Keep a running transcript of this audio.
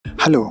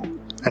Hello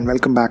and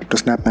welcome back to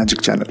Snap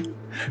Magic channel.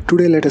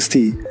 Today let us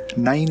see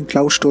 9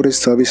 cloud storage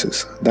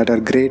services that are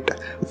great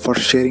for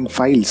sharing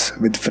files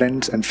with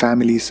friends and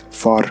families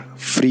for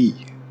free,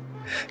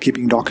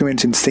 keeping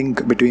documents in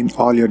sync between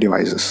all your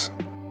devices.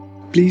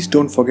 Please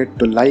don't forget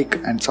to like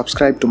and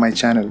subscribe to my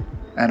channel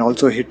and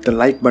also hit the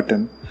like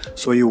button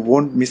so you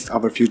won't miss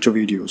our future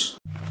videos.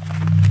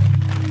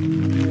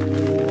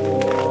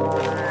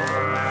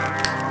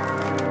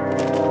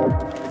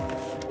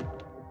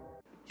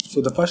 So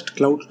the first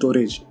cloud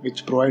storage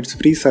which provides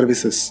free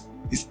services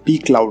is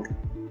Pcloud.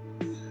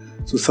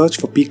 So search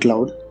for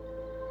Pcloud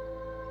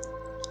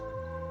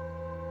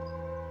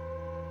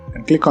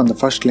and click on the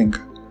first link.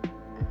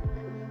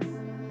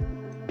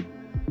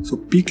 So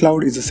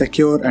Pcloud is a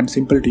secure and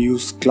simple to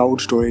use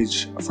cloud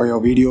storage for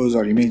your videos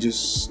or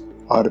images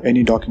or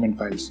any document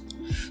files.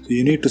 So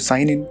you need to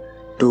sign in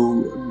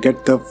to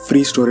get the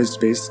free storage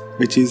space,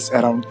 which is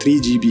around 3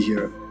 GB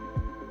here.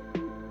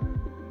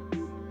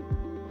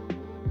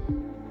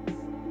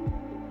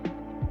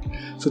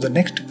 So the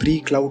next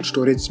free cloud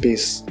storage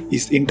space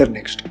is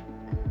Internext.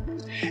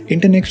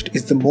 Internext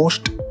is the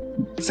most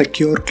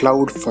secure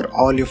cloud for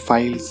all your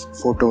files,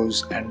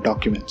 photos and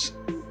documents.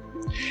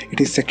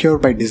 It is secure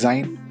by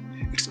design,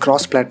 it's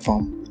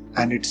cross-platform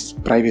and its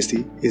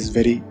privacy is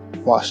very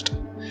vast.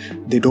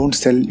 They don't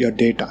sell your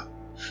data.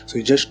 So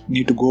you just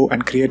need to go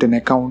and create an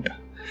account,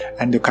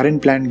 and the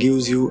current plan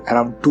gives you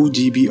around 2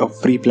 GB of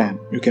free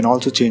plan. You can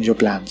also change your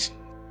plans.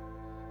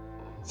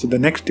 So the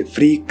next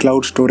free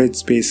cloud storage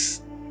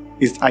space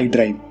is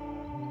iDrive,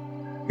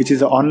 which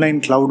is an online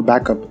cloud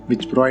backup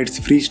which provides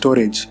free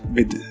storage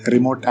with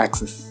remote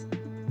access.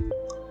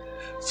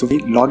 So we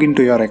log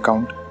into your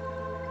account.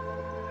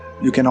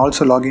 You can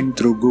also log in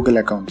through Google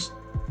accounts.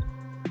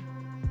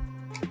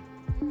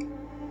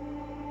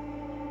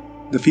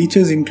 The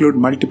features include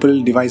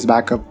multiple device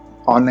backup,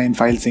 online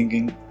file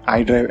syncing,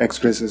 iDrive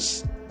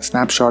expresses,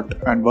 snapshot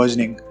and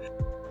versioning.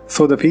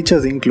 So the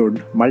features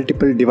include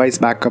multiple device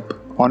backup,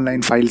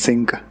 online file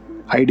sync,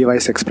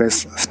 iDevice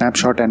Express,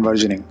 snapshot and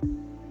versioning.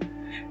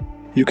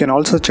 You can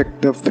also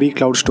check the free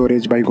cloud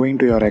storage by going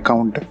to your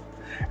account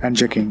and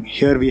checking.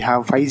 Here we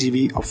have 5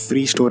 GB of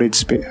free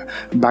storage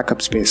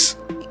backup space.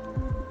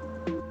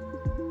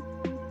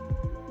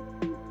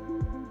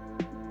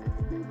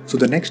 So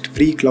the next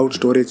free cloud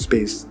storage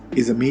space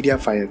is a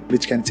Mediafire,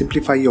 which can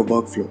simplify your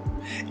workflow,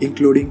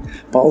 including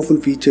powerful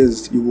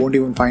features you won't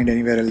even find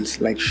anywhere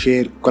else, like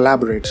share,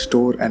 collaborate,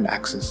 store and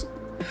access.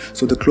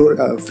 So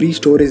the free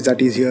storage that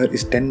is here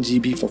is 10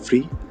 GB for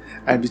free,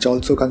 and which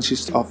also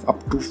consists of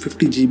up to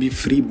 50 GB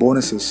free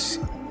bonuses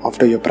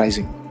after your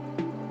pricing.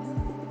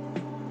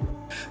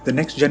 The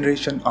next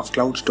generation of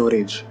cloud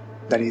storage,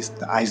 that is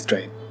the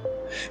IceDrive,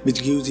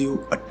 which gives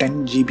you a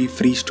 10 GB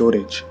free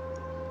storage.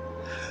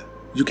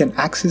 You can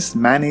access,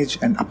 manage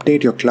and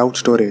update your cloud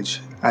storage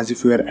as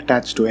if you are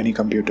attached to any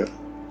computer.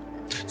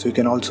 So you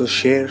can also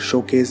share,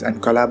 showcase and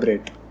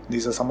collaborate.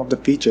 These are some of the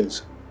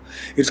features.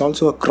 It's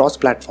also a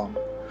cross-platform.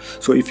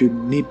 So if you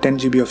need 10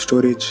 GB of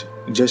storage,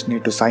 you just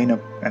need to sign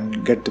up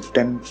and get the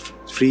 10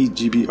 free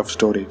GB of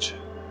storage.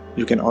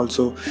 You can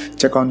also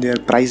check on their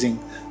pricing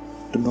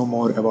to know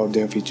more about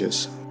their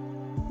features.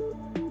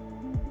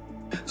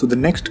 So the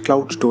next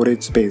cloud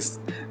storage space,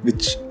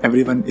 which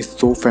everyone is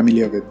so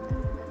familiar with,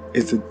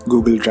 is the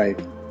Google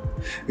Drive,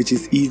 which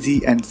is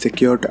easy and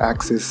secure to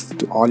access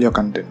to all your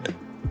content.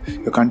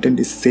 Your content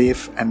is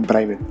safe and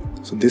private.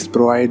 So this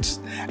provides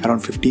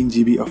around 15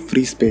 GB of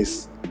free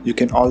space. You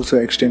can also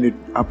extend it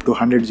up to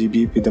 100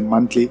 GB with a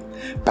monthly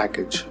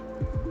package.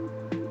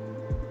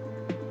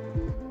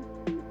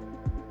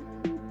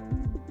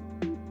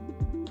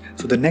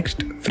 So the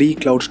next free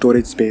cloud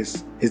storage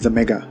space is the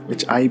Mega,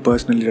 which I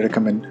personally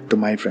recommend to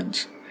my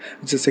friends.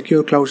 It's a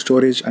secure cloud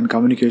storage and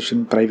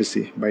communication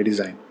privacy by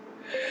design,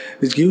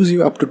 which gives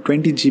you up to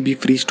 20 GB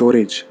free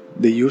storage.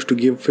 They used to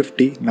give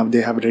 50, now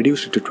they have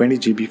reduced it to 20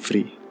 GB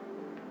free,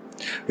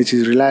 which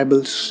is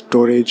reliable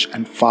storage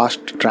and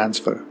fast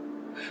transfer.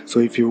 So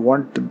if you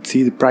want to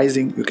see the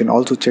pricing, you can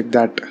also check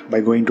that by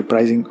going to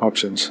pricing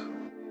options.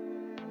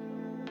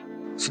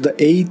 So the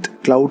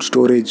 8th cloud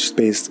storage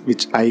space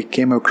which I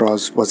came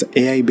across was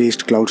AI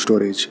based cloud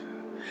storage,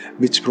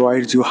 which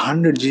provides you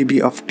 100 GB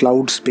of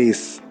cloud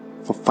space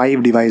for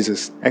 5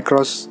 devices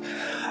across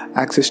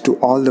access to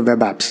all the web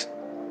apps,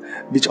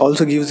 which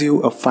also gives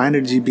you a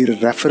 500 GB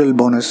referral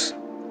bonus,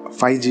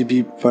 5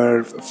 GB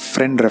per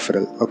friend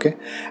referral, okay,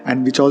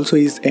 and which also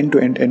is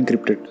end-to-end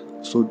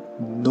encrypted, so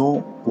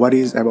no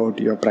worries about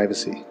your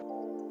privacy.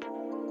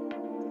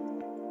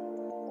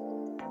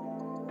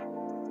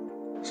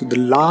 So the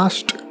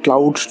last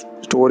cloud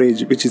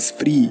storage which is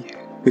free,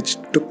 which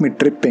took me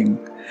tripping,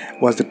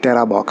 was the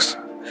Terabox.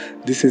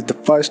 This is the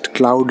first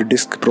cloud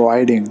disk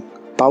providing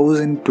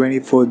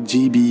 1024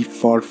 GB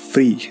for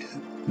free.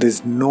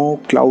 There's no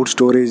cloud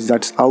storage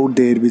that's out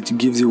there which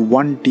gives you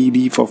 1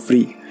 TB for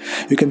free.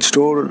 You can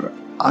store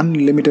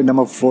unlimited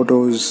number of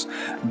photos,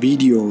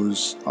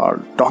 videos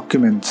or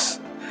documents.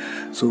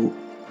 So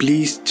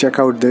please check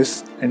out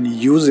this and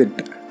use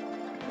it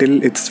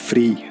till it's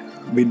free.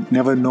 We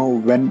never know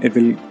when it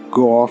will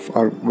go off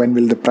or when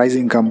will the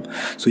pricing come.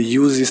 So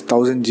use this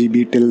 1000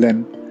 GB till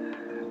then,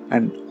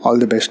 and all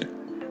the best.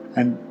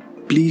 And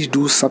please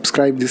do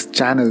subscribe this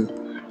channel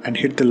and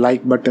hit the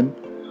like button.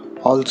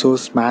 Also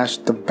smash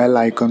the bell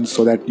icon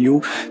so that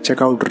you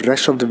check out the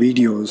rest of the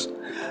videos.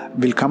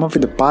 We'll come up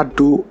with a part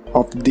 2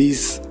 of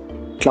these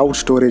cloud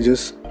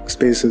storages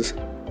spaces,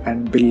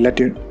 and we'll let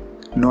you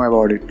know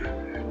about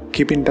it.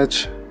 Keep in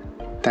touch.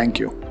 Thank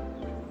you.